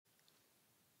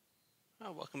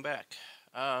Welcome back.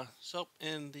 So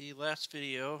in the last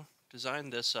video,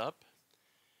 designed this up,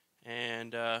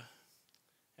 and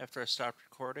after I stopped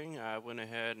recording, I went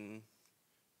ahead and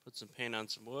put some paint on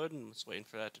some wood and was waiting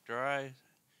for that to dry.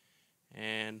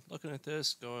 And looking at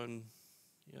this, going,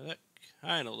 that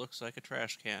kind of looks like a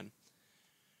trash can.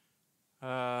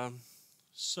 Um,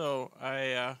 so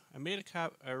I made a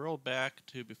cop. I rolled back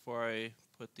to before I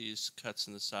put these cuts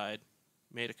in the side,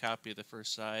 made a copy of the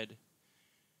first side,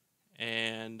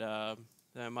 and then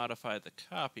I modified the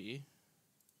copy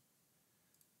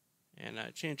and I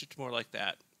changed it to more like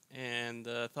that. And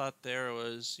the thought there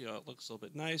was, it looks a little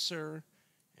bit nicer,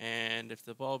 and if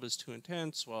the bulb is too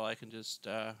intense, well, I can just,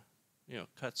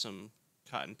 cut some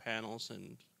cotton panels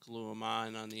and glue them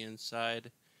on the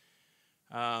inside.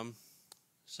 Um,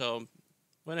 so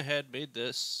went ahead, made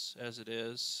this as it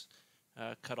is,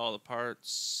 cut all the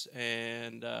parts,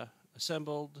 and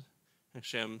assembled.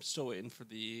 Actually, I'm still waiting for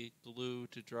the glue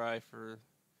to dry for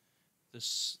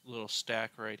this little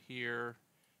stack right here,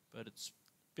 but it's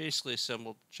basically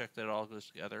assembled. Check that it all goes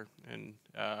together, and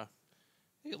I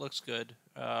think it looks good.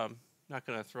 Not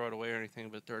going to throw it away or anything,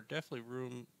 but there's definitely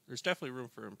room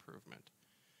for improvement.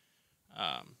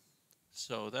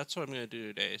 So that's what I'm going to do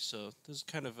today. So this is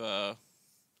kind of a,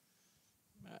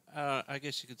 I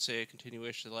guess you could say, a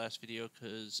continuation of the last video,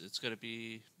 because it's going to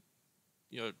be,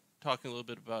 talking a little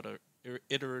bit about a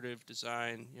iterative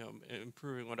design,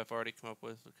 improving what I've already come up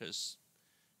with, because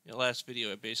in the last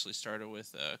video I basically started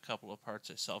with a couple of parts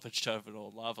I salvaged out of an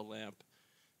old lava lamp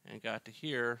and got to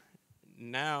here.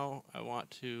 Now I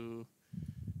want to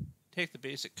take the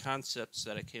basic concepts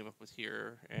that I came up with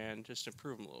here and just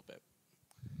improve them a little bit.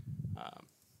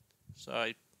 So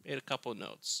I made a couple of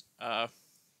notes.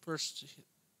 First,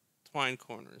 twine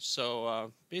corners.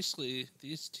 So basically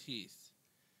these teeth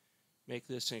make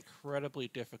this incredibly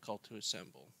difficult to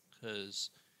assemble, because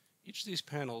each of these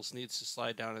panels needs to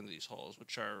slide down into these holes,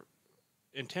 which are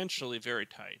intentionally very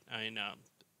tight. I mean,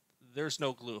 there's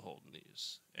no glue holding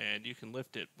these, and you can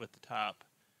lift it with the top,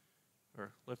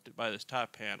 or lift it by this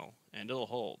top panel, and it'll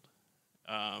hold,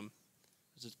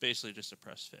 because it's basically just a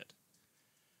press fit.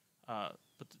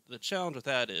 But the challenge with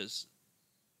that is,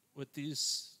 with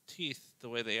these teeth the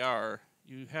way they are,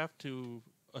 you have to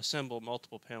assemble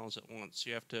multiple panels at once.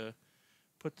 You have to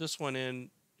put this one in,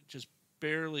 just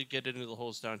barely get it into the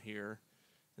holes down here,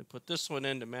 then put this one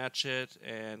in to match it,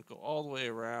 and go all the way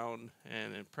around,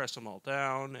 and then press them all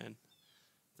down. And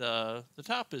the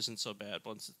top isn't so bad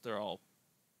once they're all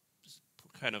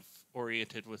kind of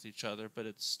oriented with each other, but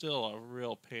it's still a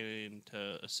real pain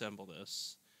to assemble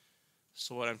this.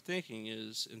 So what I'm thinking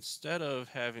is, instead of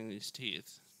having these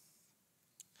teeth,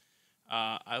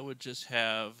 I would just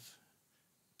have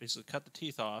basically cut the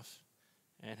teeth off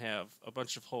and have a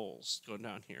bunch of holes going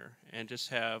down here, and just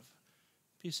have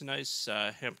a piece of nice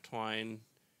hemp twine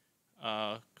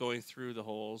going through the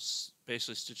holes,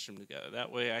 basically stitch them together.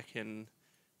 That way I can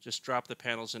just drop the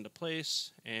panels into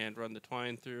place and run the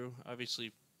twine through.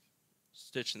 Obviously,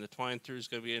 stitching the twine through is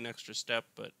going to be an extra step,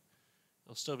 but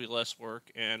it'll still be less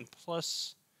work. And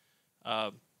plus,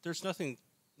 there's nothing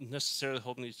necessarily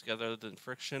holding these together other than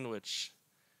friction, which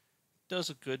does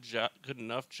a good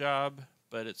enough job,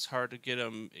 but it's hard to get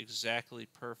them exactly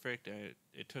perfect. And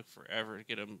it took forever to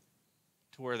get them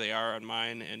to where they are on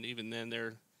mine, and even then,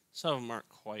 some of them aren't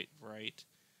quite right.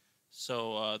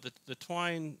 So the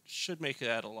twine should make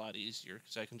that a lot easier,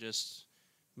 because I can just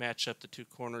match up the two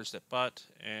corners that butt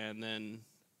and then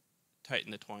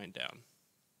tighten the twine down.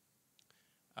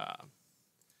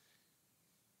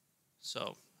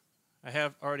 So I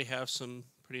already have some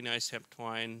pretty nice hemp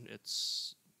twine.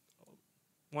 It's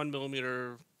 1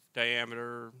 millimeter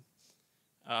diameter.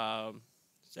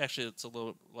 It's a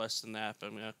little less than that, but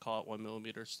I'm going to call it 1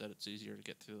 millimeter so that it's easier to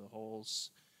get through the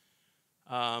holes.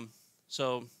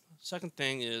 So second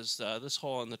thing is, this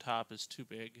hole on the top is too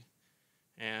big,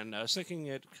 and I was thinking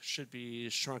it should be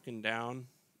shrunken down,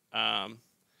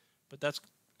 but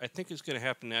I think it's going to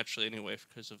happen naturally anyway,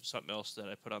 because of something else that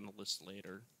I put on the list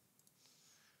later.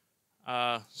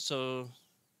 So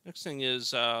next thing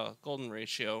is golden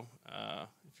ratio.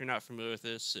 If you're not familiar with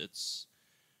this, it's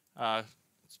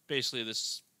basically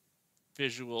this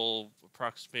visual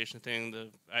approximation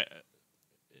thing.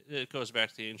 It goes back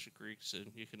to the ancient Greeks,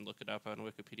 and you can look it up on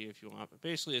Wikipedia if you want. But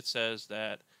basically, it says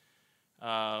that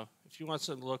if you want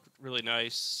something to look really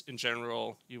nice in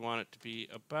general, you want it to be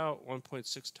about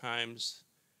 1.6 times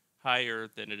higher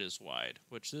than it is wide,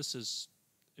 which this is,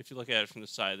 if you look at it from the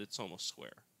side, it's almost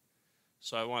square.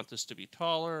 So I want this to be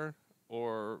taller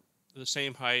or the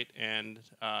same height and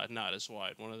not as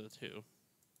wide, one of the two.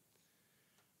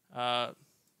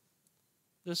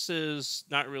 This is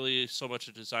not really so much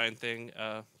a design thing.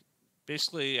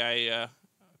 Basically, I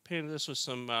painted this with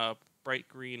some bright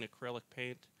green acrylic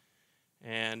paint,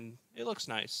 and it looks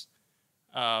nice.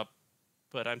 Uh,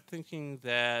 but I'm thinking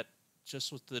that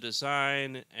just with the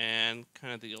design and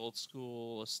kind of the old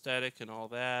school aesthetic and all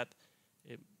that,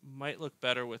 it might look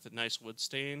better with a nice wood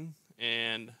stain.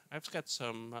 And I've got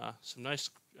some nice.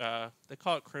 They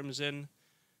call it crimson.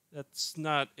 That's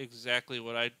not exactly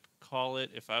what I'd call it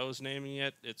if I was naming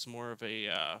it. It's more of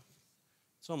a.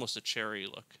 It's almost a cherry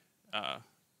look. Uh,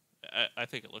 I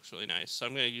think it looks really nice, so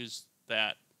I'm going to use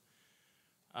that.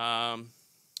 Um,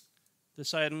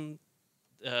 this item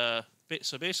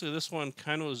so basically this one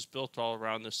kind of was built all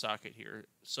around this socket here.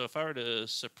 So if I were to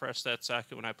suppress that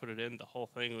socket when I put it in, the whole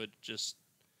thing would just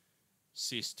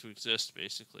cease to exist,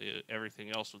 basically. Everything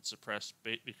else would suppress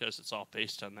because it's all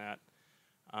based on that.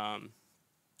 Um,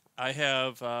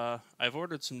 I've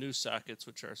ordered some new sockets,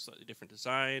 which are a slightly different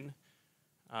design.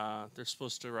 They're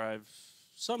supposed to arrive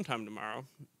sometime tomorrow.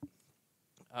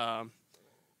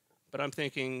 But I'm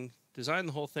thinking design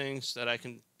the whole thing so that I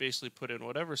can basically put in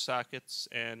whatever sockets,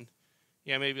 and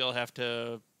yeah, maybe I'll have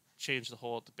to change the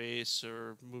hole at the base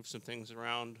or move some things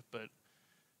around, but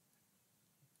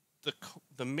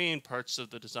the main parts of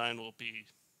the design will be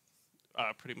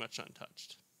pretty much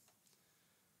untouched.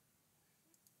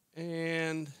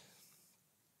 And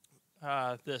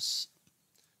this.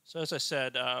 So as I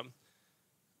said,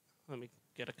 let me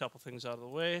get a couple things out of the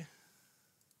way.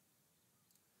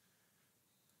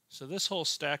 So this whole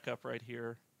stack up right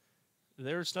here,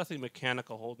 there's nothing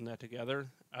mechanical holding that together.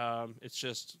 It's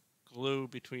just glue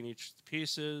between each of the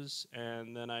pieces,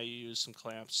 and then I use some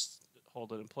clamps to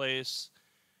hold it in place.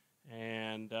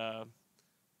 And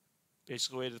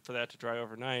basically waited for that to dry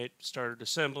overnight. Started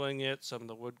assembling it. Some of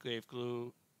the wood gave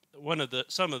glue.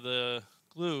 Some of the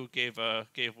glue gave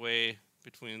way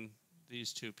between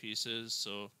these two pieces,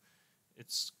 so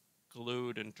it's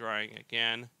glued and drying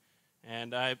again.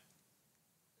 And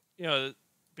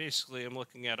basically I'm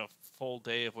looking at a full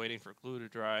day of waiting for glue to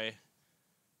dry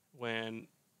when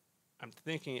I'm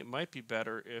thinking it might be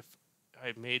better if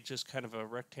I made just kind of a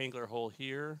rectangular hole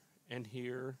here and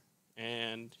here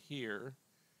and here,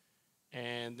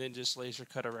 and then just laser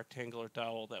cut a rectangular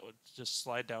dowel that would just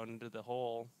slide down into the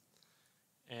hole.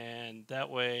 And that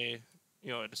way,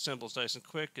 it assembles nice and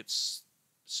quick. It's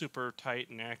super tight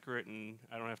and accurate, and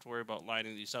I don't have to worry about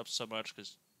lining these up so much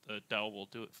because the dowel will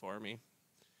do it for me.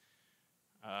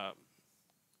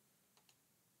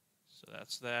 So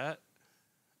that's that.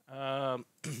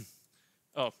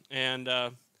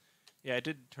 Yeah, I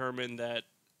did determine that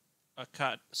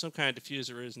some kind of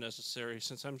diffuser is necessary.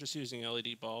 Since I'm just using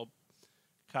LED bulb,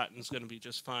 cotton's going to be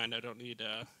just fine. I don't need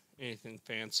anything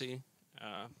fancy.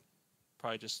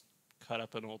 Probably just cut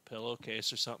up an old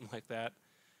pillowcase or something like that.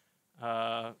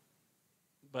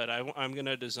 But I'm going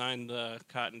to design the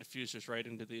cotton diffusers right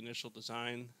into the initial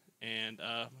design, and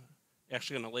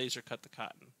actually going to laser cut the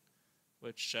cotton,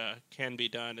 which can be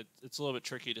done. It's a little bit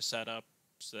tricky to set up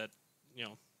so that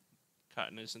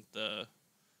cotton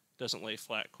doesn't lay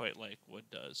flat quite like wood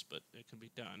does, but it can be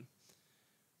done.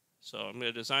 So I'm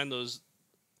going to design those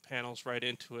panels right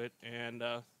into it, and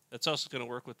that's also going to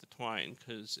work with the twine,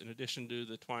 because in addition to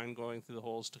the twine going through the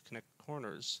holes to connect the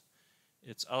corners,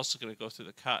 it's also going to go through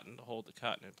the cotton to hold the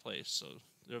cotton in place. So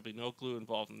there'll be no glue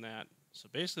involved in that. So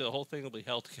basically the whole thing will be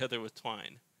held together with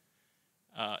twine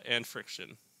and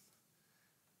friction.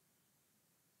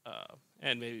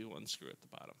 And maybe one screw at the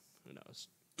bottom. Who knows?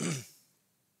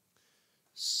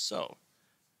 So,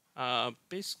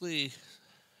 basically,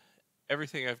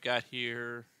 everything I've got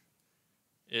here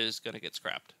is going to get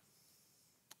scrapped.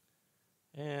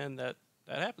 And that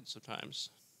happens sometimes.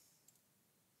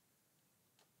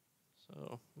 So,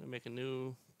 I'm going to make a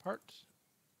new part.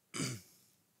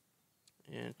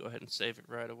 And go ahead and save it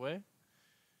right away.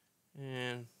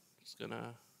 And just going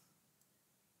to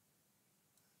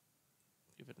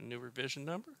give it a new revision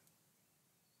number.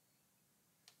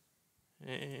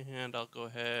 And I'll go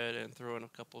ahead and throw in a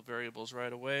couple of variables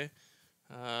right away.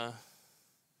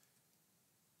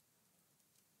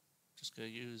 Just going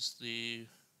to use the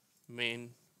main,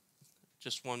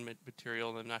 just one material,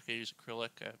 and I'm not going to use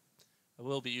acrylic. I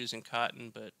will be using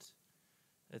cotton, but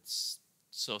it's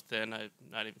so thin, I'm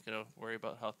not even going to worry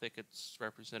about how thick it's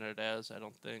represented as, I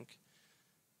don't think.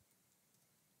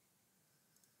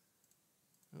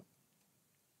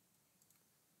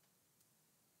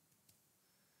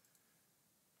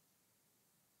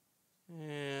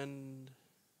 And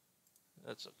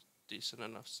that's a decent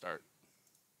enough start.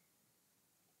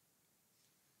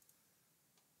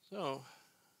 So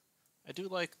I do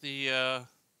like the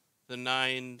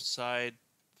 9 side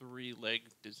 3-leg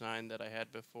design that I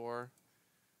had before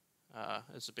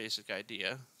as a basic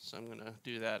idea. So I'm going to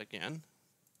do that again.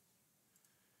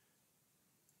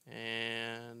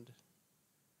 And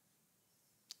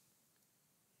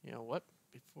you know what?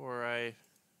 Before I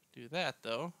do that,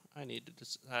 though, I need to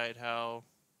decide how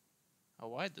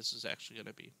wide this is actually going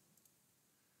to be.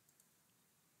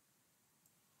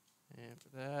 And for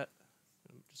that,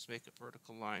 I'm just make a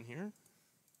vertical line here.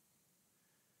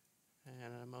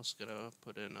 And I'm also going to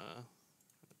put in an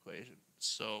equation.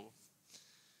 So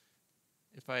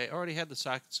if I already had the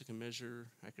sockets I can measure,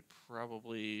 I could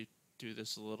probably do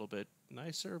this a little bit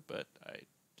nicer, but I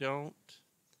don't.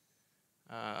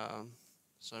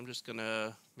 So I'm just going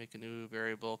to make a new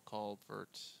variable called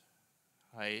vert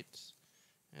height,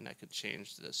 and I could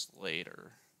change this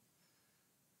later.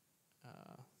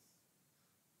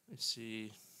 Let's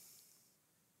see,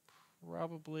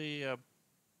 probably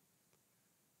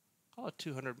call it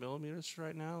 200 millimeters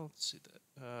right now. Let's see that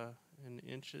in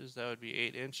inches. That would be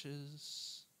 8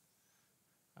 inches.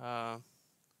 And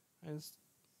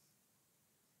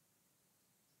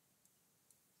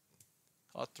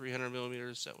call it 300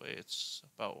 millimeters. That way, it's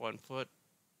about 1 foot.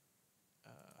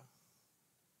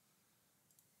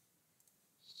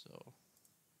 So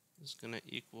this is going to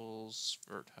equals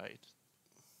vert height.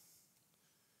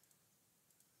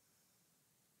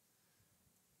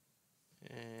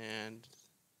 And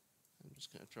I'm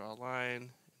just going to draw a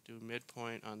line, do a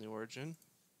midpoint on the origin,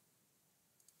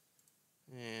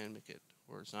 and make it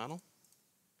horizontal.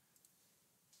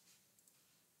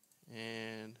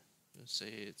 And let's say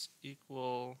it's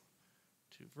equal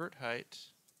to vert height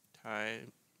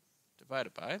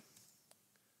divided by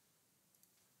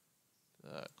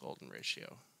the golden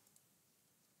ratio.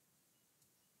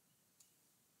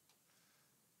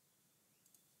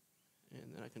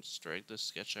 And then I can just drag this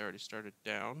sketch I already started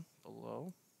down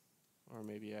below, or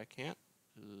maybe I can't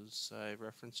because I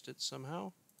referenced it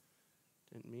somehow.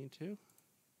 Didn't mean to.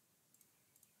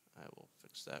 I will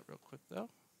fix that real quick though.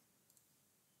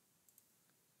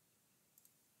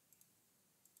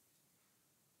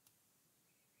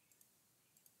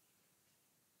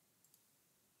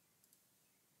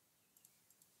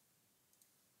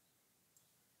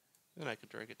 Then I can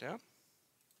drag it down.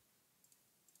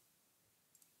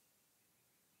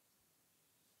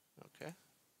 Okay.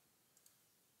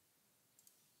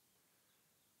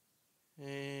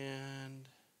 And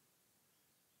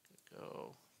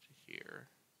go to here.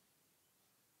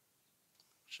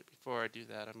 Actually, before I do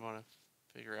that, I want to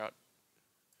figure out.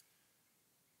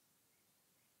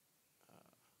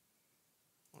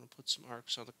 I want to put some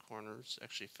arcs on the corners,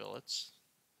 actually fillets.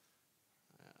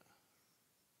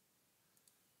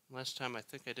 Last time I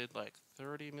think I did like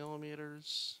 30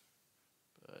 millimeters,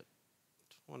 but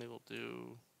 20 will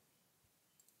do.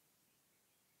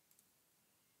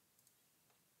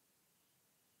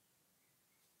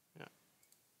 Yeah.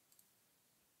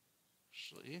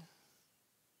 Actually,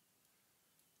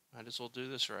 might as well do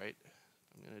this right.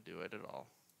 I'm going to do it at all.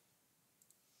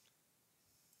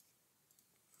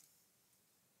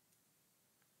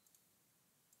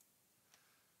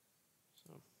 So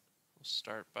we'll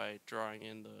start by drawing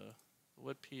in the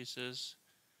wood pieces,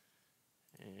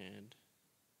 and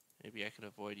maybe I can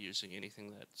avoid using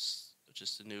anything that's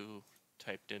just a new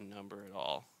typed in number at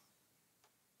all.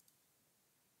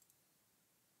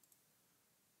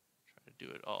 Try to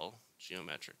do it all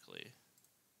geometrically,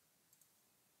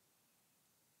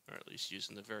 or at least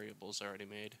using the variables already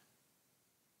made.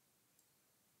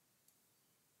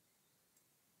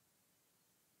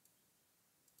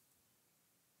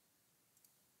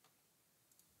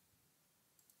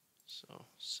 So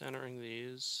centering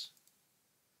these,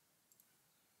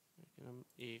 making them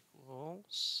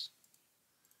equals,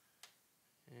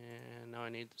 and now I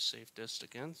need the safe dist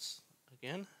again.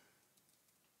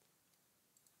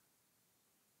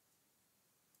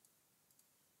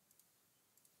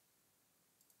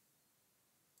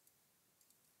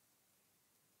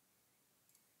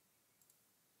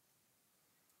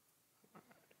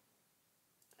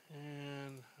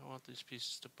 And I want these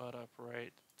pieces to butt up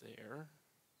right there.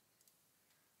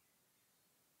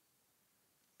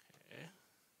 Okay.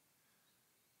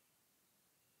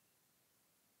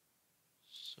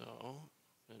 So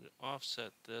I'm going to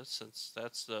offset this since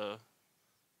that's the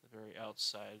very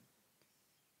outside.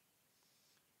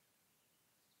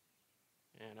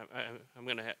 And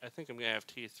I think I'm gonna have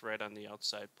teeth right on the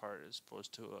outside part as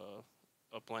opposed to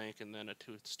a blank and then a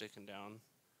tooth sticking down.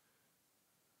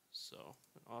 So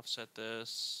offset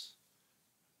this.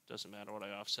 Doesn't matter what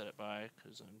I offset it by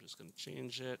because I'm just gonna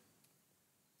change it.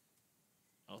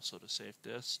 Also to safe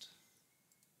dist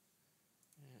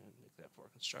and make that for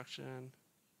construction.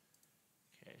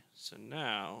 Okay, so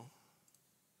now,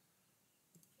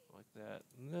 like that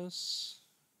and this,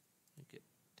 make it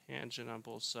tangent on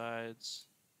both sides,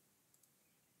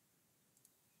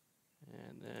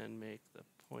 and then make the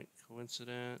point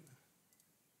coincident.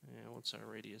 And what's our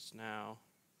radius now?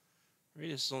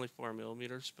 Radius is only 4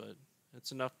 millimeters, but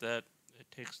it's enough that it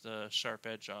takes the sharp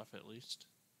edge off at least.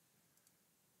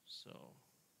 So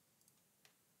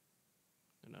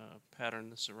I'm gonna pattern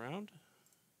this around.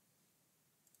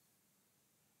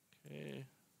 Okay,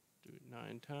 do it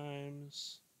 9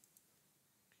 times.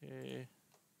 Okay,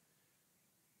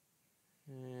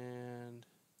 and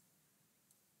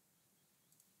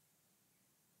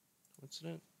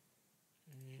coincident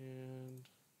and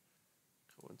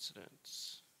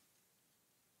coincidence.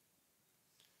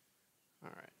 All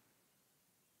right.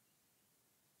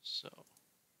 So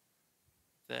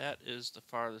that is the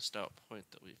farthest out point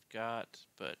that we've got,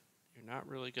 but you're not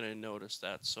really going to notice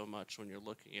that so much when you're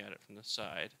looking at it from the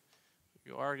side. What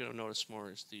you are going to notice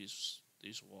more is these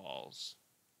walls.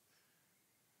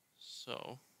 So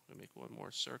I'm going to make one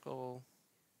more circle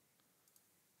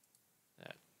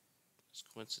that is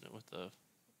coincident with the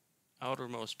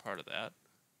outermost part of that,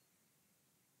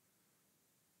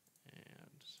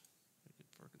 and make it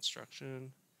for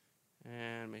construction,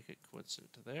 and make it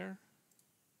coincident to there.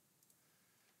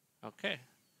 Okay,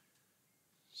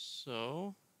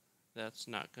 so that's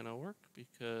not going to work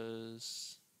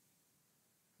because,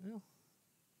 well,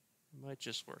 it might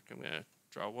just work. I'm going to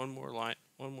draw one more line,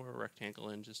 one more rectangle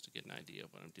in just to get an idea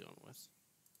of what I'm dealing with.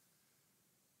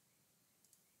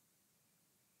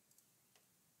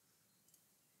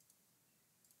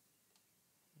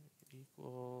 Make it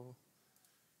equal,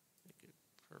 make it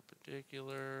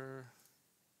perpendicular,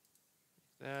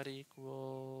 make that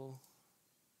equal,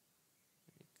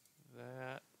 make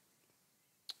that,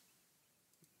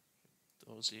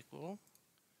 those equal,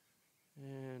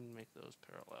 and make those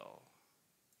parallel.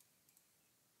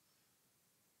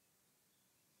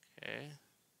 Okay,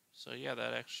 so yeah,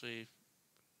 that actually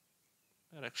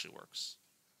works.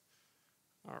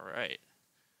 All right,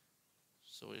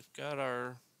 so we've got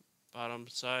our bottom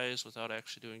size without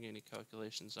actually doing any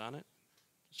calculations on it.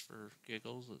 Just for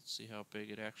giggles, let's see how big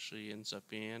it actually ends up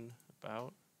being.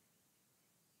 About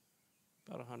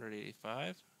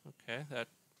 185. Okay, that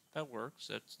works.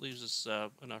 That leaves us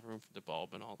enough room for the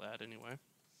bulb and all that anyway.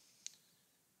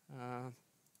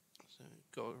 So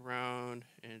go around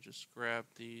and just grab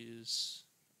these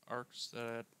arcs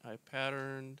that I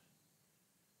patterned.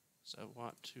 So I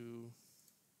want to,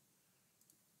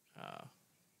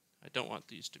 I don't want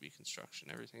these to be construction.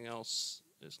 Everything else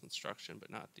is construction,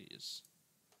 but not these.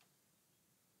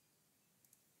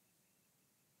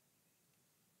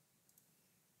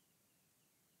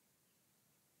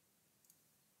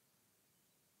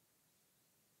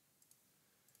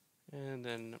 And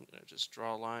then I'm going to just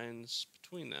draw lines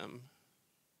between them.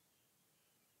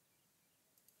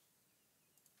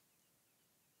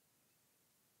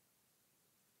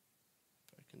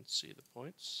 If I can see the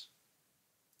points.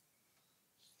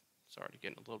 It's already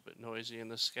getting a little bit noisy in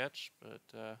this sketch, but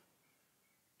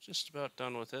just about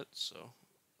done with it, so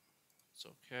it's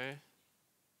okay.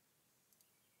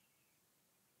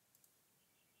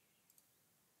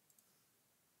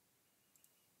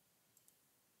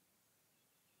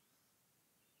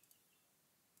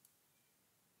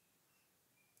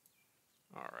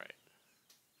 All right.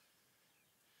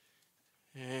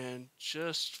 And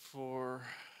just for,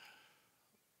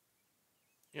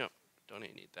 don't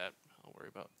even need that. I'll worry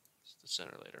about the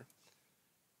center later.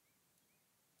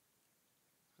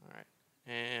 All right.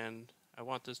 And I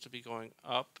want this to be going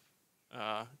up.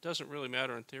 It doesn't really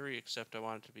matter in theory, except I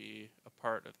want it to be a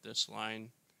part of this line.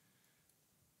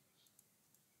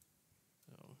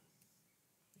 So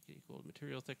make it equal to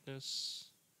material thickness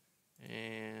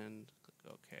and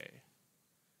click OK.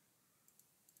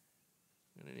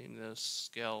 I'm going to name this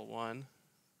scale 1.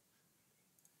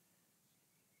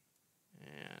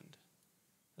 And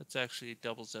that's actually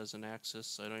doubles as an axis,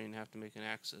 so I don't even have to make an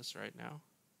axis right now.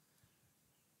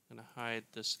 I'm going to hide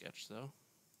this sketch though.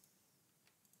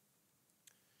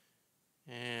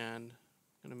 And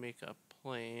I'm going to make a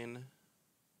plane.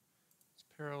 It's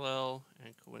parallel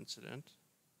and coincident.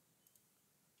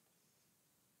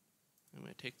 I'm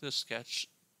going to take this sketch.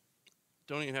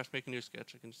 Don't even have to make a new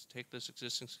sketch. I can just take this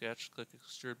existing sketch, click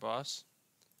Extrude Boss,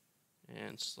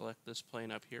 and select this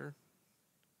plane up here.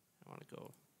 I want to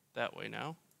go that way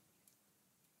now.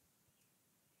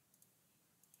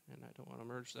 And I don't want to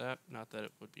merge that. Not that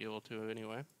it would be able to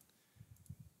anyway.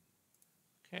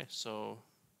 Okay, so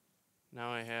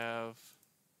now I have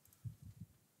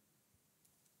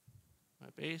my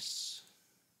base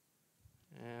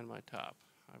and my top.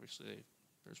 Obviously,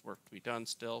 There's work to be done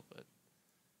still, but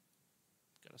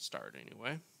got to start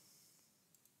anyway.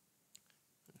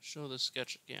 I'll show this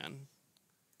sketch again,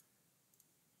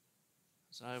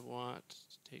 because I want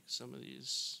to take some of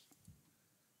these,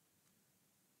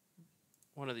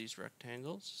 one of these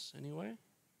rectangles anyway,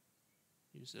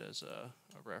 use it as a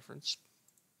reference.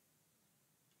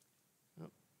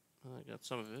 Oh, I got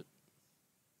some of it.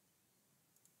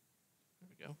 There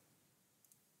we go.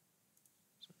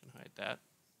 So I can hide that.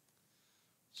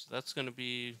 So that's going to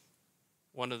be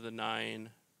one of the 9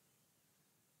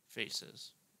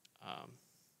 faces.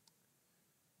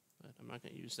 But I'm not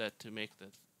going to use that to make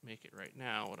it right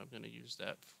now. What I'm going to use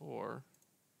that for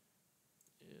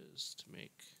is to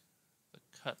make the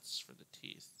cuts for the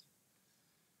teeth.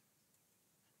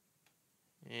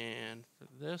 And for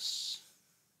this,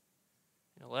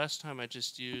 last time I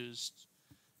just used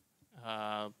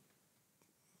I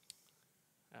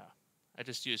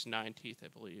just used 9 teeth, I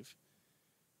believe,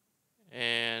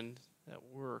 and that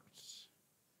worked.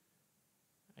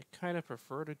 I kind of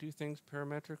prefer to do things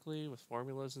parametrically with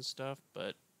formulas and stuff,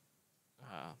 but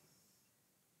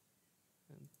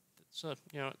so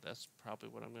that's probably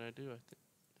what I'm going to do.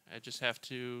 I just have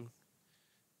to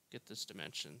get this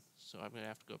dimension, so I'm going to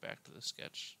have to go back to the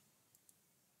sketch.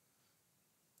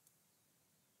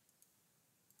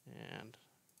 And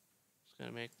just going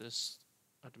to make this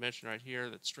a dimension right here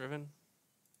that's driven.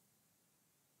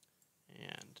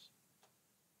 And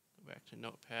go back to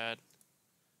Notepad.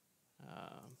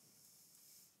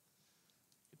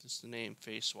 Give this the name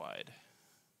face wide.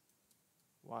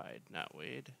 Wide, not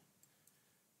wade.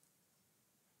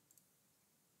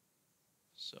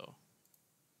 So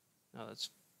now that's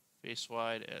face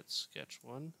wide at sketch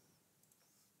 1.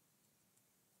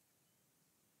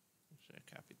 Should I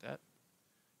copy that?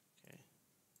 Okay.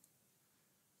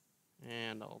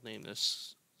 And I'll name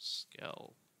this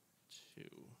scale 2.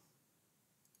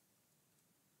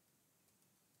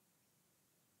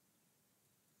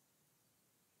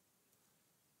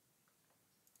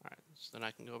 Alright, so then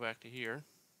I can go back to here.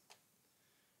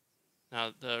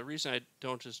 Now the reason I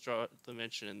don't just draw the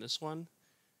dimension in this one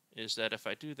is that if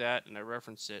I do that and I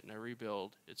reference it and I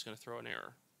rebuild, it's going to throw an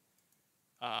error.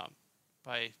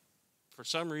 For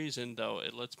some reason, though,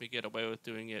 it lets me get away with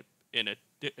doing it in a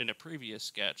previous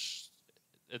sketch.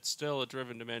 It's still a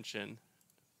driven dimension,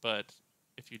 but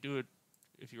if you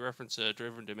reference a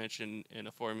driven dimension in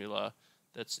a formula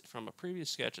that's from a previous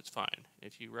sketch, it's fine.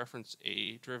 If you reference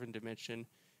a driven dimension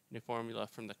in a formula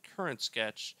from the current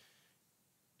sketch,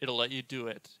 it'll let you do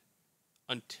it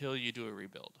until you do a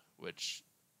rebuild, which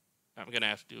I'm going to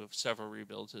have to do several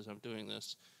rebuilds as I'm doing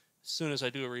this. As soon as I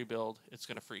do a rebuild, it's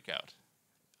going to freak out.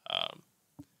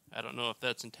 I don't know if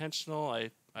that's intentional.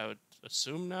 I would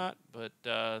assume not, but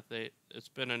it's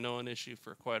been a known issue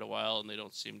for quite a while, and they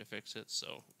don't seem to fix it.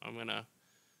 So I'm going to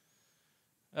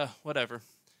whatever.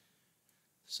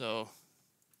 So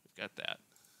we've got that,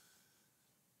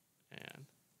 and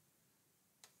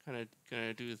kind of going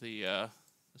to do the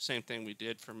same thing we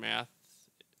did for math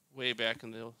way back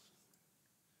in the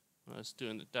when I was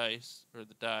doing the dice or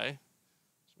the die.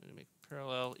 So I'm going to make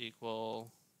parallel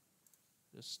equal,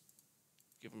 just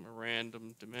give them a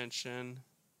random dimension,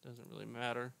 doesn't really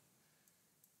matter,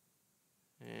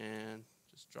 and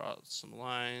just draw some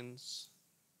lines.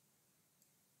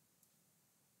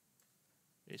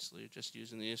 Basically just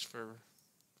using these for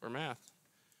math.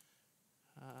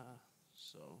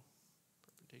 So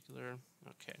perpendicular,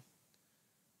 okay.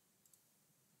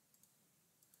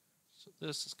 So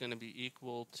this is going to be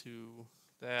equal to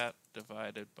that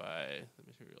divided by the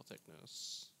material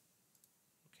thickness.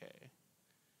 Okay.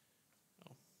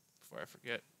 Oh, before I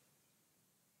forget,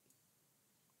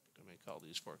 I'm going to make all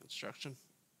these for construction.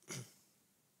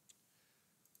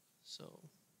 So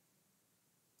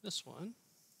this one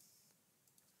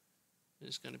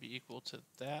is going to be equal to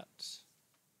that.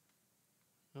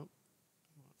 Nope.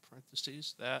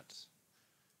 Parentheses, that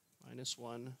minus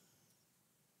 1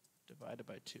 divided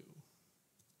by 2.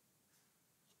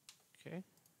 Okay.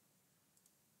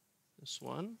 This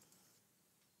one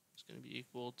is going to be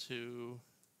equal to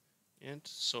int,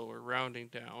 so we're rounding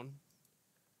down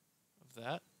of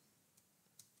that.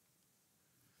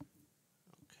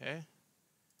 Okay.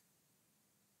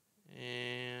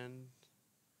 And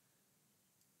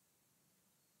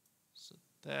so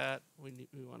that we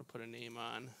want to put a name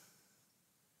on.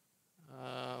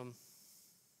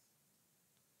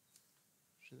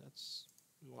 Actually,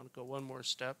 we want to go one more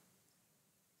step.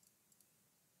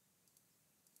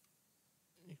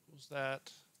 Equals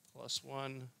that plus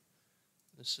 1.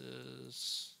 This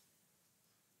is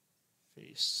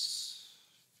face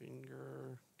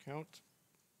finger count.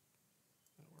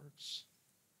 That works.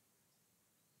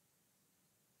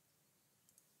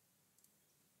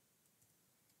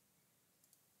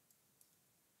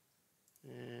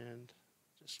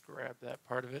 just grab that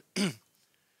part of it so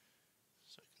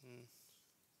I can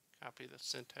copy the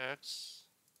syntax.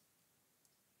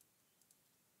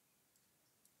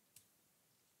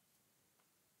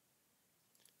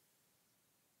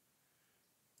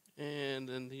 And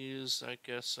then these, I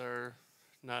guess, are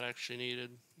not actually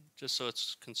needed. Just so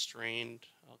it's constrained,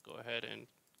 I'll go ahead and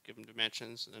give them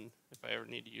dimensions, and then if I ever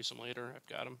need to use them later, I've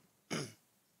got them.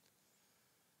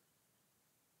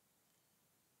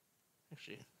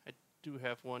 Actually, I do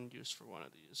have one use for one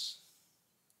of these.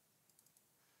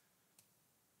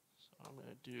 So I'm going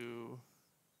to do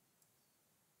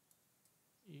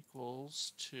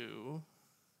equals to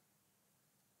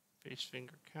face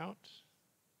finger count.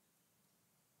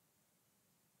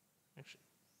 Actually,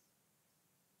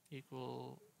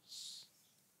 equals,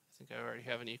 I think I already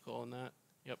have an equal in that.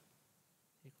 Yep,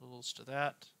 equals to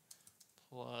that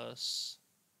plus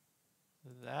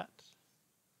that.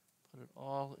 Put it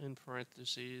all in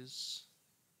parentheses.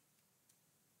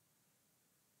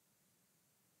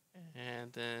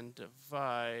 And then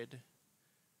divide.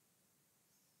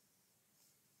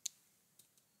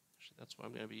 Actually, that's what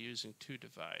I'm going to be using to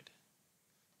divide.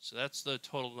 So that's the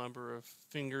total number of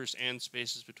fingers and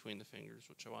spaces between the fingers,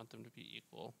 which I want them to be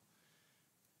equal.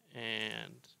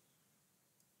 And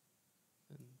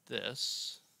then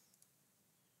this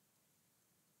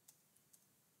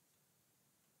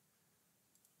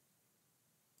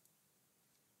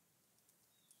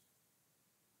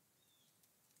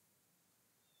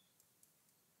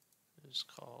is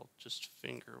called just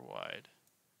finger wide.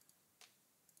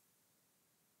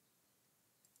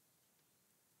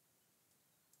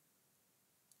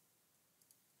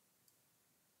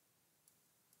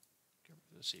 Get rid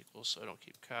of this equals so I don't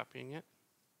keep copying it.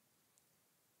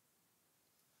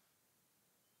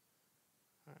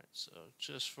 All right, so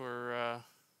just for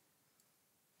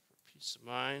peace of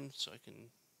mind, so I can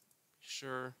be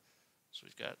sure. So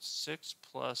we've got 6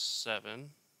 plus 7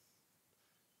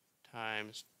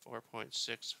 times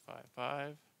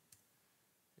 4.655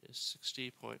 is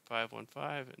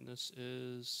 60.515, and this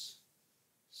is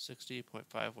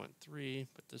 60.513,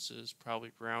 but this is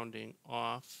probably rounding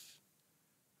off,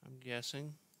 I'm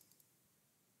guessing.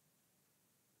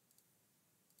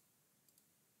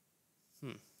 I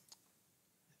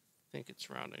think it's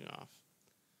rounding off.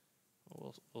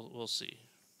 We'll see.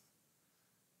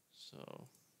 So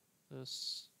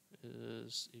this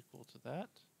is equal to that.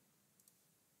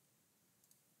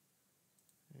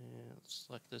 And let's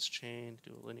select this chain,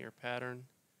 do a linear pattern.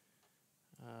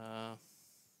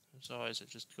 As always, I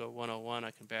just go 101,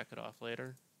 I can back it off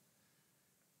later.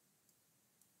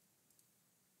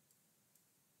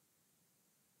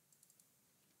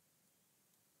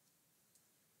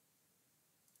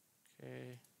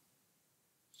 Okay,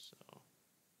 so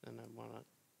then I want to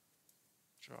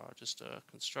draw just a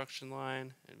construction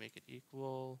line and make it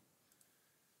equal.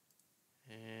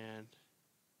 And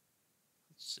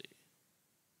let's see.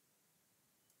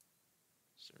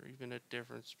 Is there even a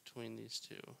difference between these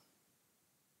two?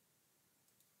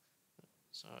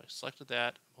 So I selected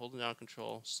that, I'm holding down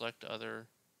Control, select other,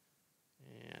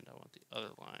 and I want the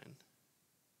other line.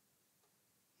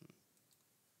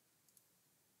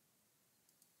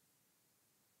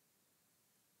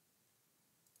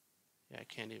 Yeah, I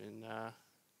can't even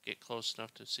get close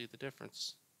enough to see the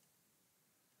difference.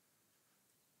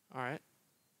 All right.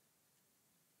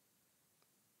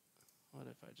 What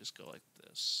if I just go like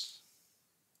this?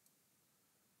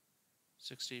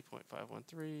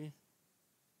 60.513,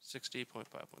 60.513.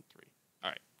 All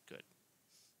right, good.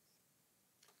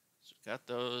 So we got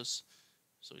those.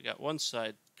 So we got one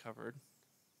side covered,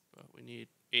 but we need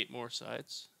 8 more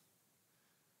sides.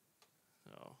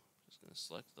 So I'm just going to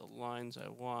select the lines I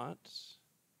want.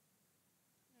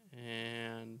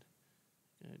 And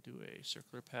I'm going to do a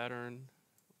circular pattern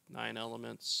with 9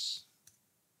 elements.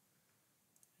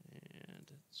 And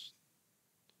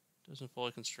it doesn't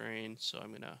fully constrain, so I'm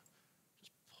going to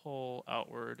just pull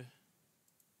outward,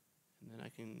 and then I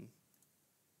can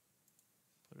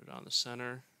put it on the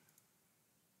center.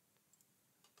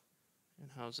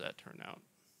 And how's that turn out?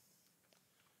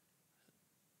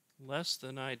 Less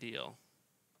than ideal.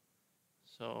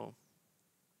 So,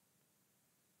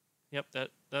 yep,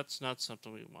 that's not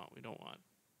something we want. We don't want.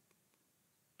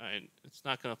 It's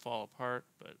not going to fall apart,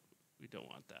 but we don't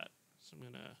want that. So I'm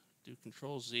going to do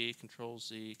Control Z, Control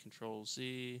Z, Control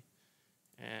Z,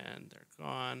 and they're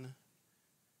gone.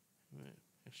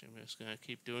 Actually, I'm just going to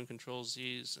keep doing Control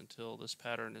Z's until this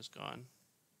pattern is gone.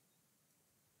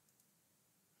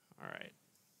 All right.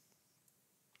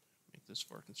 Make this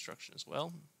for construction as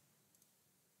well.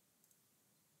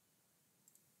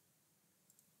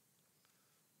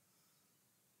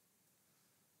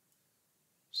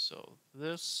 So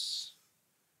this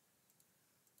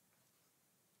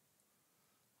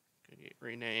can get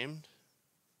renamed.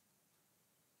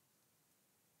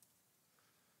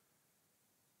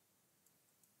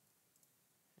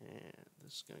 And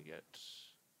this is going to get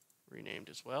renamed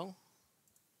as well,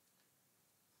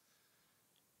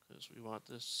 because we want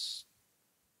this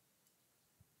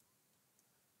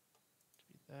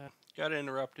to be that. Got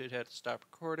interrupted, had to stop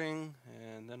recording,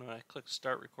 and then when I click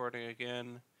start recording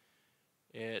again,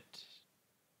 it,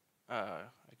 I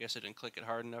guess I didn't click it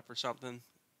hard enough or something.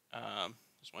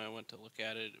 Just when I went to look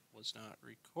at it, it was not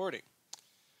recording.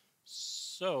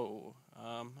 So,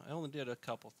 I only did a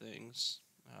couple things.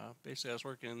 Basically, I was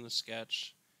working in the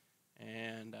sketch,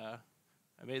 and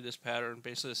I made this pattern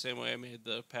basically the same way I made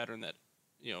the pattern that,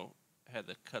 had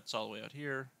the cuts all the way out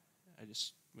here. I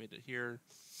just made it here.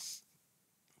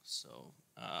 So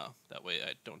that way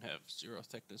I don't have zero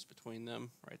thickness between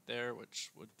them right there,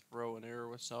 which would throw an error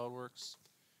with SolidWorks.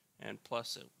 And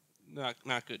plus, it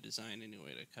not good design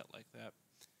anyway to cut like that.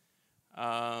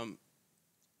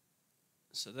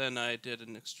 So then I did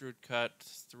an extrude cut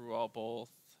through all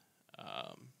both.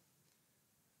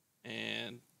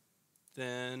 And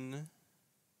then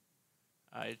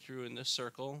I drew in this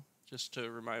circle just to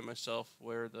remind myself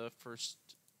where the first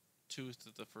tooth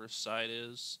of the first side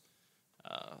is.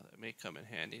 It may come in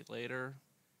handy later.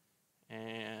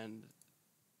 And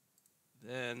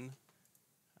then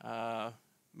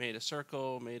made a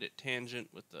circle, made it tangent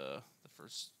with the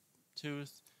first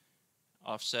tooth,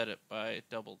 offset it by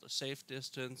double the safe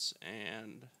distance,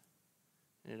 and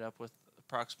ended up with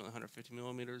approximately 150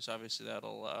 millimeters. Obviously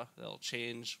that'll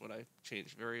change when I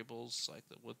change variables like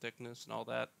the wood thickness and all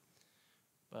that.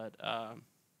 But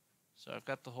so I've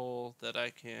got the hole that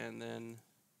I can then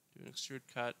do an extrude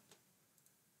cut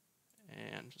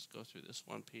and just go through this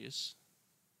one piece.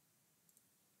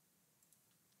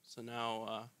 So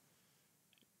now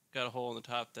got a hole in the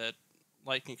top that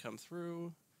light can come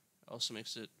through. It also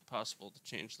makes it possible to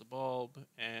change the bulb,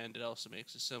 and it also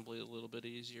makes assembly a little bit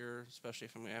easier, especially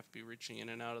if I'm going to have to be reaching in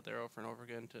and out of there over and over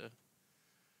again to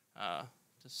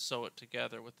sew it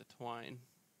together with the twine.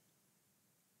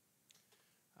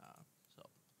 So,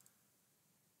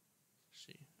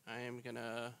 see, I am going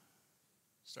to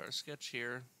start a sketch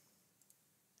here,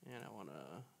 and I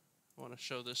want to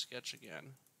show this sketch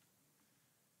again,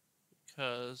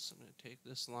 because I'm going to take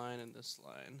this line and this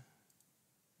line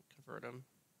and convert them.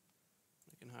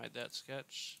 I can hide that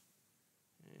sketch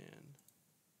and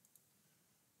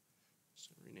so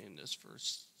rename this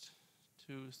first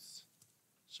tooth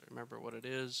so I remember what it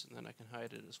is, and then I can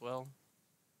hide it as well.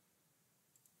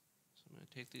 So I'm going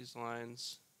to take these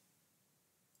lines,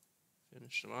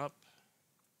 finish them up,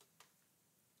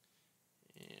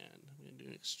 and I'm going to do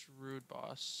an extrude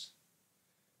boss,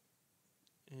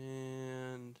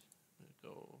 and I'm going to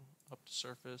go up to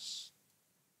surface,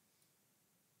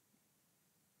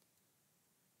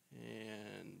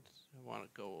 and I want to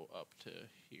go up to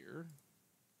here,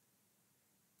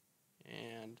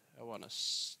 and I want to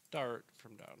start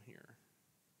from down here,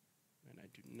 and I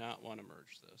do not want to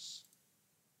merge this.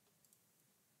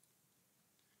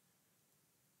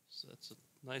 So that's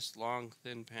a nice long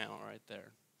thin panel right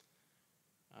there.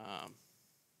 I'm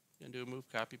going to do a move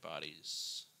copy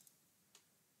bodies,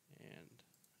 and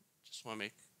just want to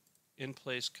make in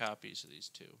place copies of these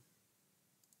two.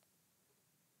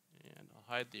 And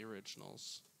I'll hide the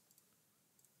originals.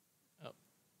 Oh,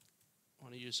 I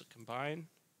want to use a combine,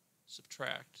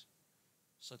 subtract.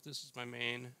 So this is my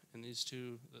main, and these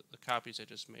two, the copies I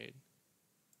just made,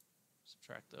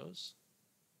 subtract those.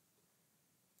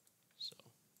 So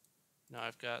now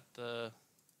I've got the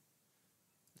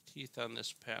teeth on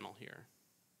this panel here.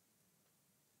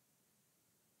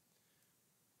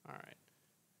 Alright,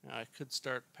 now I could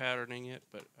start patterning it,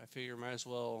 but I figure I might as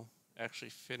well actually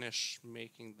finish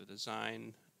making the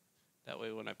design. That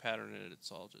way when I pattern it,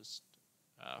 it's all just,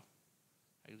 I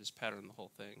can just pattern the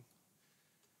whole thing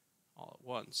all at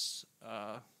once.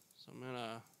 So I'm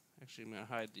gonna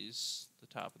hide these, the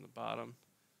top and the bottom.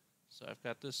 So I've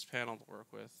got this panel to work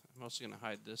with. I'm also gonna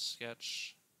hide this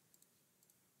sketch.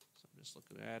 So I'm just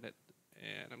looking at it,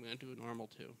 and I'm gonna do a normal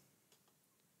too.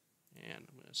 And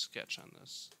I'm gonna sketch on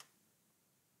this.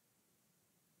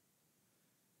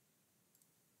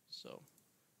 So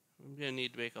I'm going to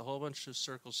need to make a whole bunch of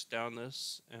circles down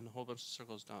this and a whole bunch of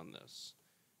circles down this.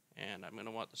 And I'm going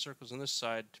to want the circles on this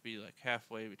side to be like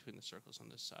halfway between the circles on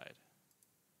this side.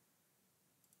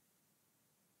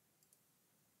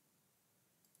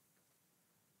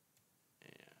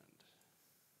 And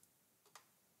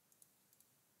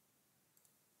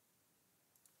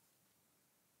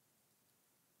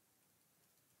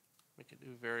make a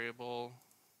new variable.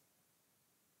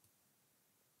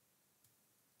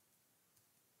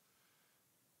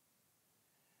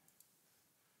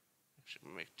 Actually,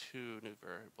 I'm going to make 2 new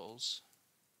variables.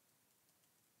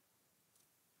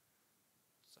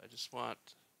 So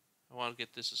I want to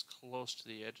get this as close to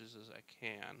the edges as I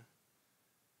can.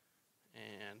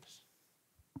 And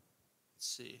let's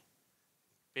see.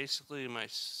 Basically, my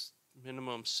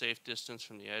minimum safe distance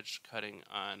from the edge cutting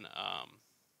on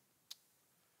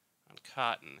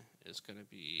cotton is going to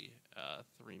be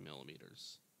 3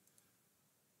 millimeters.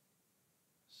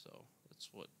 So that's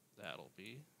what that'll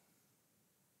be.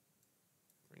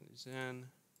 Bring these in,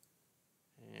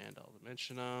 and I'll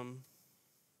dimension them.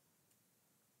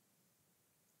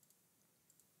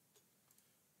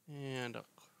 And I'll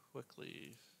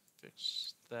quickly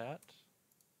fix that,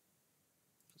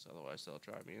 because otherwise they'll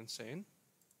drive me insane.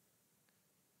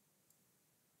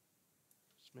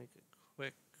 Just make a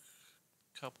quick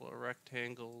couple of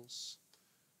rectangles,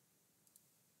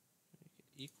 make it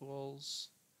equals,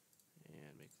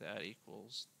 and make that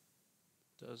equals.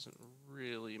 Doesn't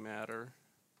really matter.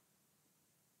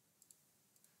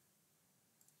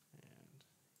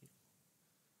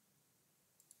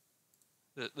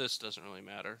 And this doesn't really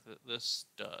matter. This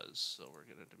does, so we're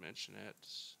going to dimension it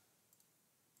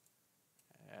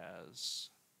as,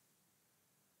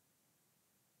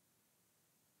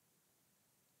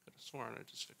 could have sworn I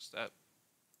just fixed that.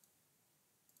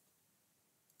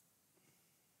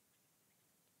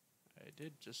 I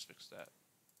did just fix that.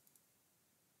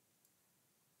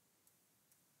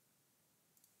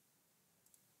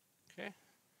 Okay,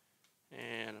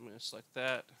 and I'm going to select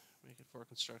that, make it for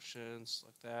construction,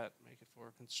 select that, make it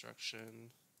for construction, and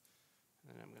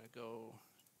then I'm going to go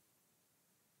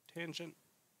tangent,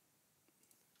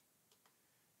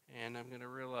 and I'm going to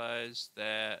realize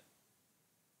that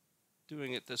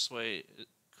doing it this way it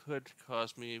could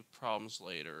cause me problems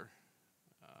later.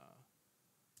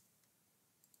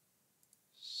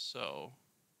 So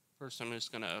first I'm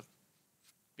just going to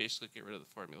basically get rid of the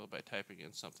formula by typing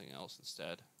in something else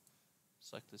instead.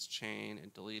 Select this chain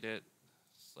and delete it.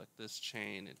 Select this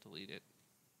chain and delete it.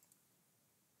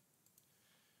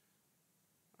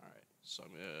 Alright, so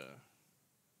I'm going to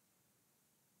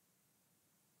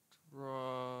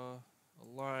draw a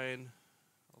line,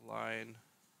 a line,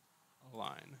 a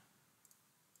line.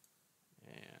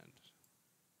 And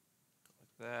go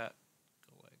like that,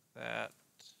 go like that.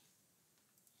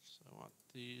 So I want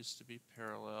these to be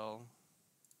parallel.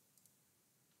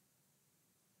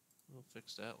 We'll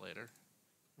fix that later.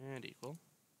 And equal.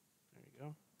 There you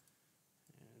go.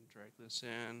 And drag this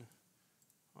in.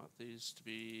 I want these to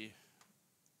be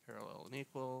parallel and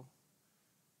equal.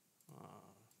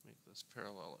 Make this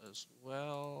parallel as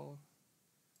well.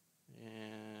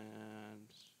 And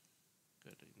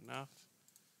good enough.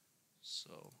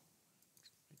 So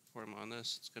make a formula on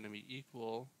this. It's going to be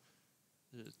equal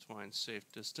to the twine safe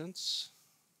distance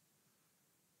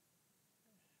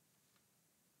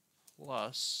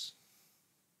plus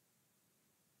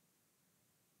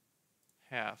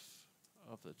half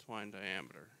of the twine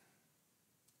diameter.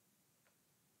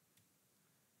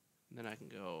 And then I can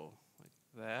go like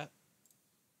that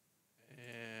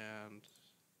and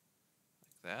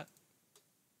like that.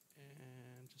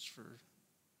 And just for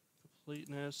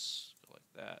completeness, go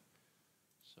like that.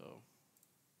 So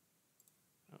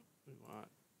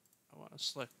I want to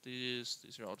select these.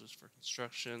 These are all just for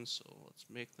construction, so let's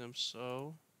make them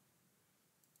so.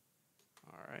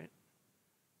 All right.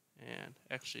 And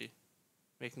actually,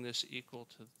 making this equal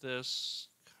to this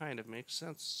kind of makes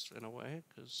sense in a way,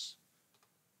 because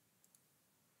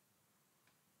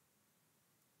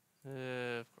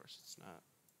of course it's not.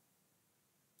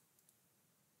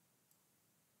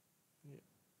 Yeah,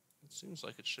 it seems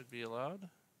like it should be allowed.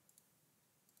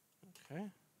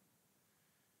 Okay.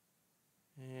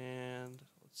 And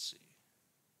let's see.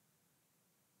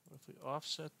 What if we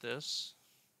offset this?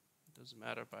 It doesn't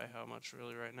matter by how much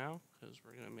really right now, because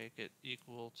we're going to make it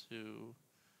equal to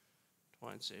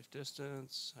twine safe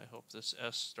distance. I hope this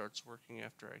S starts working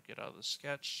after I get out of the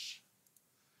sketch.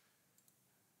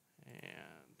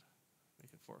 And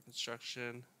make it for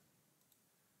construction.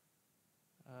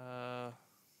 I'm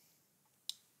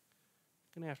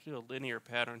going to have to do a linear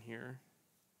pattern here.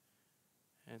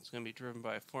 And it's going to be driven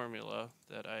by a formula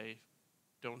that I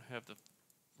don't have the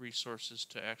resources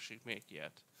to actually make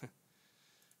yet.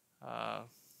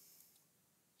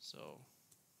 So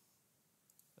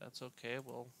that's okay.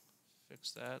 We'll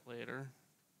fix that later.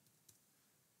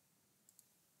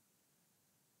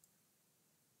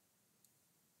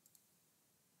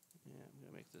 Yeah, I'm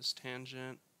going to make this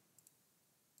tangent.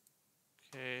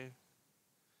 Okay.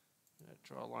 I'm going to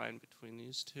draw a line between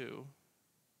these two.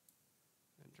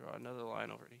 And draw another line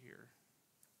over to here.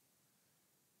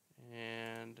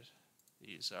 And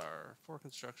these are for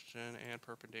construction and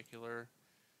perpendicular.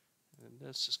 And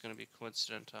this is going to be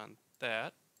coincident on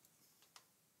that.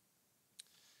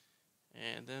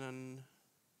 And then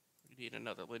we need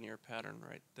another linear pattern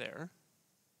right there.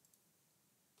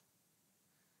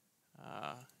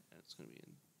 And it's going to be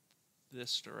in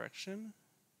this direction.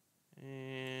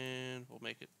 And we'll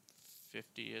make it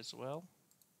 50 as well.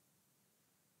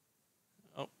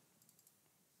 Oh.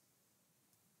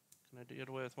 Can I get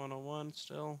away with 101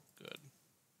 still? Good.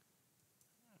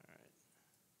 Alright.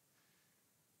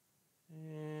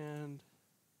 And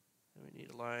then we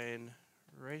need a line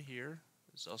right here.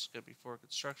 It's also going to be for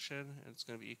construction, and it's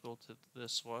going to be equal to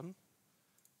this one.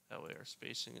 That way our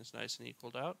spacing is nice and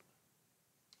equaled out.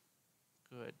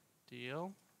 Good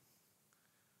deal.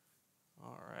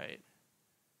 Alright.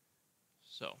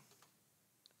 So,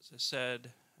 as I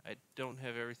said, I don't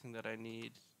have everything that I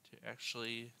need to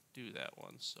actually do that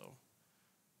one, so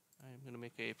I'm going to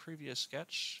make a previous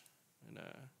sketch. I'm going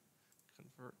to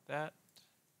convert that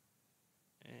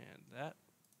and that,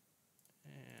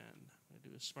 and I'm going to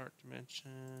do a smart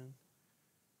dimension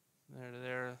there to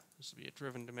there. This will be a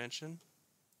driven dimension,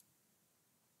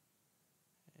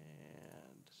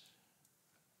 and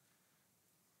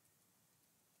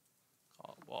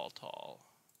call it wall tall.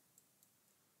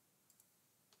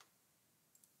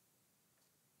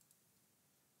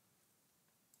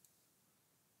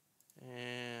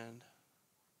 And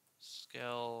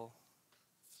scale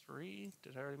 3.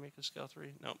 Did I already make a scale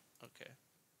 3? Nope. Okay.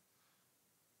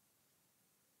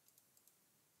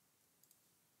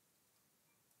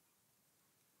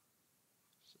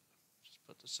 So just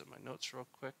put this in my notes real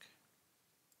quick.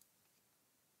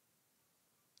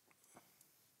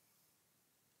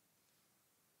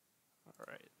 All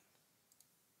right.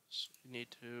 So we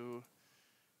need to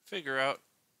figure out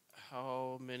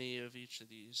how many of each of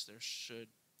these there should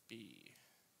be,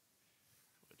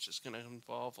 which is going to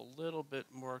involve a little bit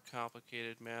more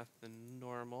complicated math than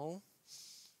normal.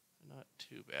 Not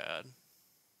too bad.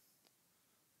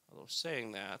 Although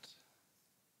saying that,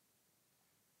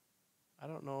 I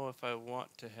don't know if I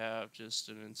want to have just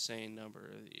an insane number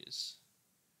of these.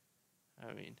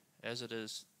 I mean, as it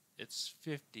is, it's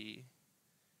 50,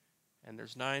 and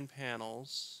there's 9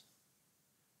 panels,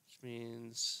 which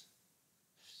means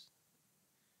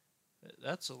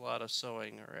that's a lot of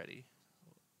sewing already.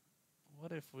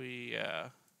 What if we,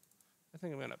 I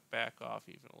think I'm going to back off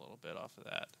even a little bit off of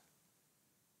that.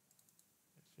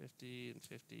 50 and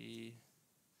 50,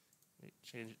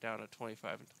 change it down to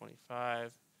 25 and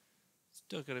 25.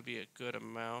 Still going to be a good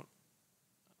amount.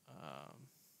 But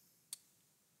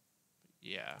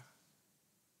yeah.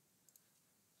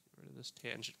 Get rid of this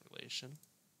tangent relation.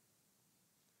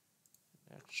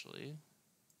 Actually,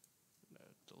 I'm going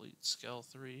to delete scale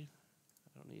 3.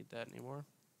 I don't need that anymore.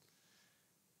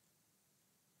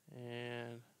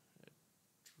 And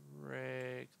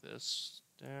drag this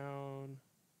down,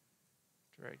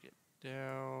 drag it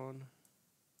down,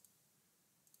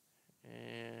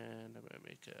 and I'm going to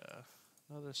make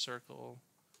another circle.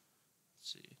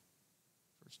 Let's see,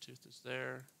 first tooth is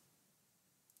there,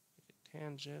 make a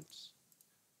tangent,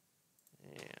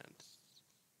 and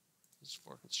this is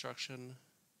for construction,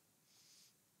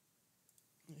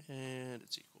 and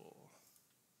it's equal.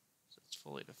 So it's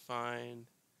fully defined.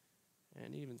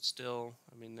 And even still,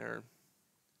 I mean, they're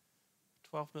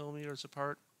 12 millimeters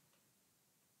apart.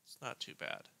 It's not too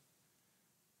bad.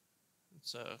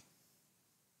 It's a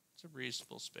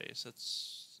reasonable space.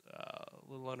 It's a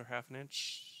little under half an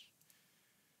inch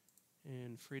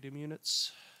in freedom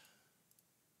units.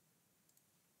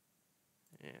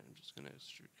 And I'm just going to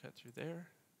extrude cut through there.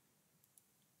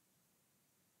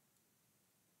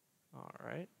 All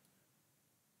right.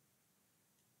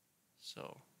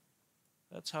 So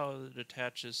that's how it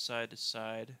attaches side to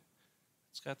side.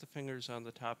 It's got the fingers on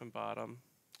the top and bottom.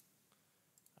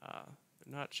 They're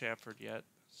not chamfered yet,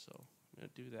 so I'm going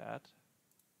to do that.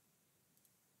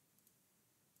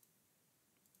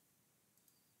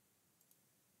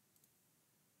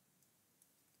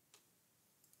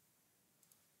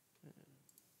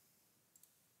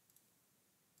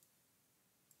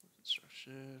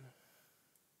 Construction.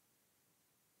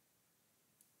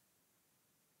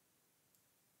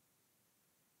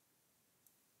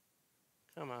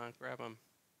 Come on, grab them.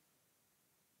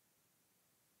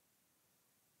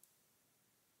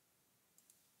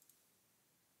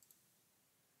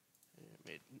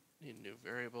 Need a new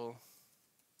variable.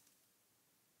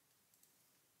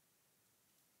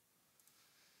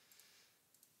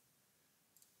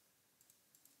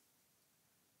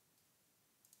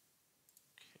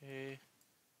 Okay.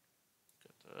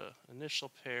 Got the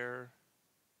initial pair.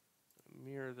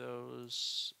 Mirror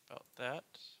those about that.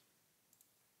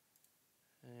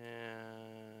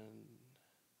 And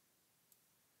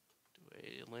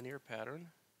linear pattern.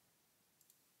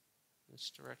 This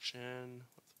direction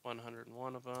with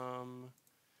 101 of them.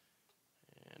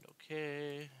 And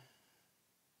OK.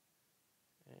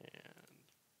 And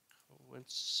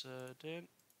coincident.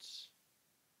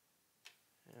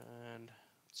 And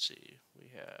let's see, we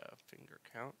have finger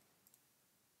count.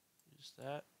 Use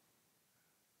that.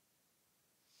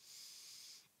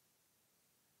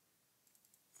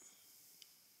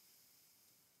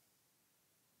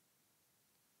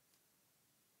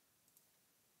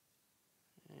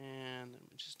 And then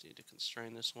we just need to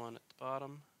constrain this one at the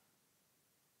bottom.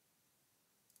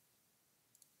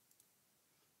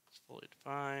 It's fully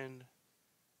defined.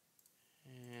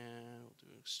 And we'll do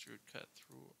extrude cut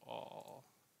through all.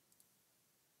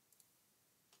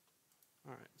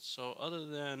 Alright, so other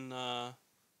than the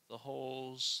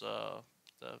holes,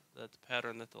 the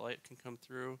pattern that the light can come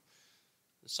through,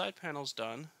 the side panel's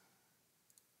done.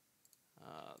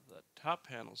 The top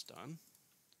panel's done.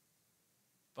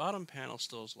 Bottom panel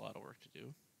still has a lot of work to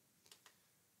do.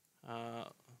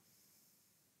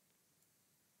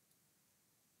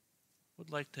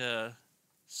 Would like to,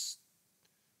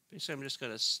 basically I'm just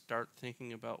going to start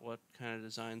thinking about what kind of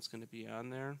design is going to be on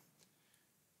there.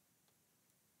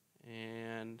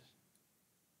 And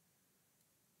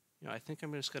I think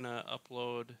I'm just going to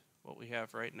upload what we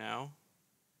have right now.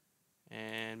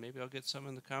 And maybe I'll get some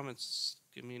in the comments.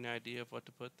 Give me an idea of what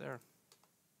to put there.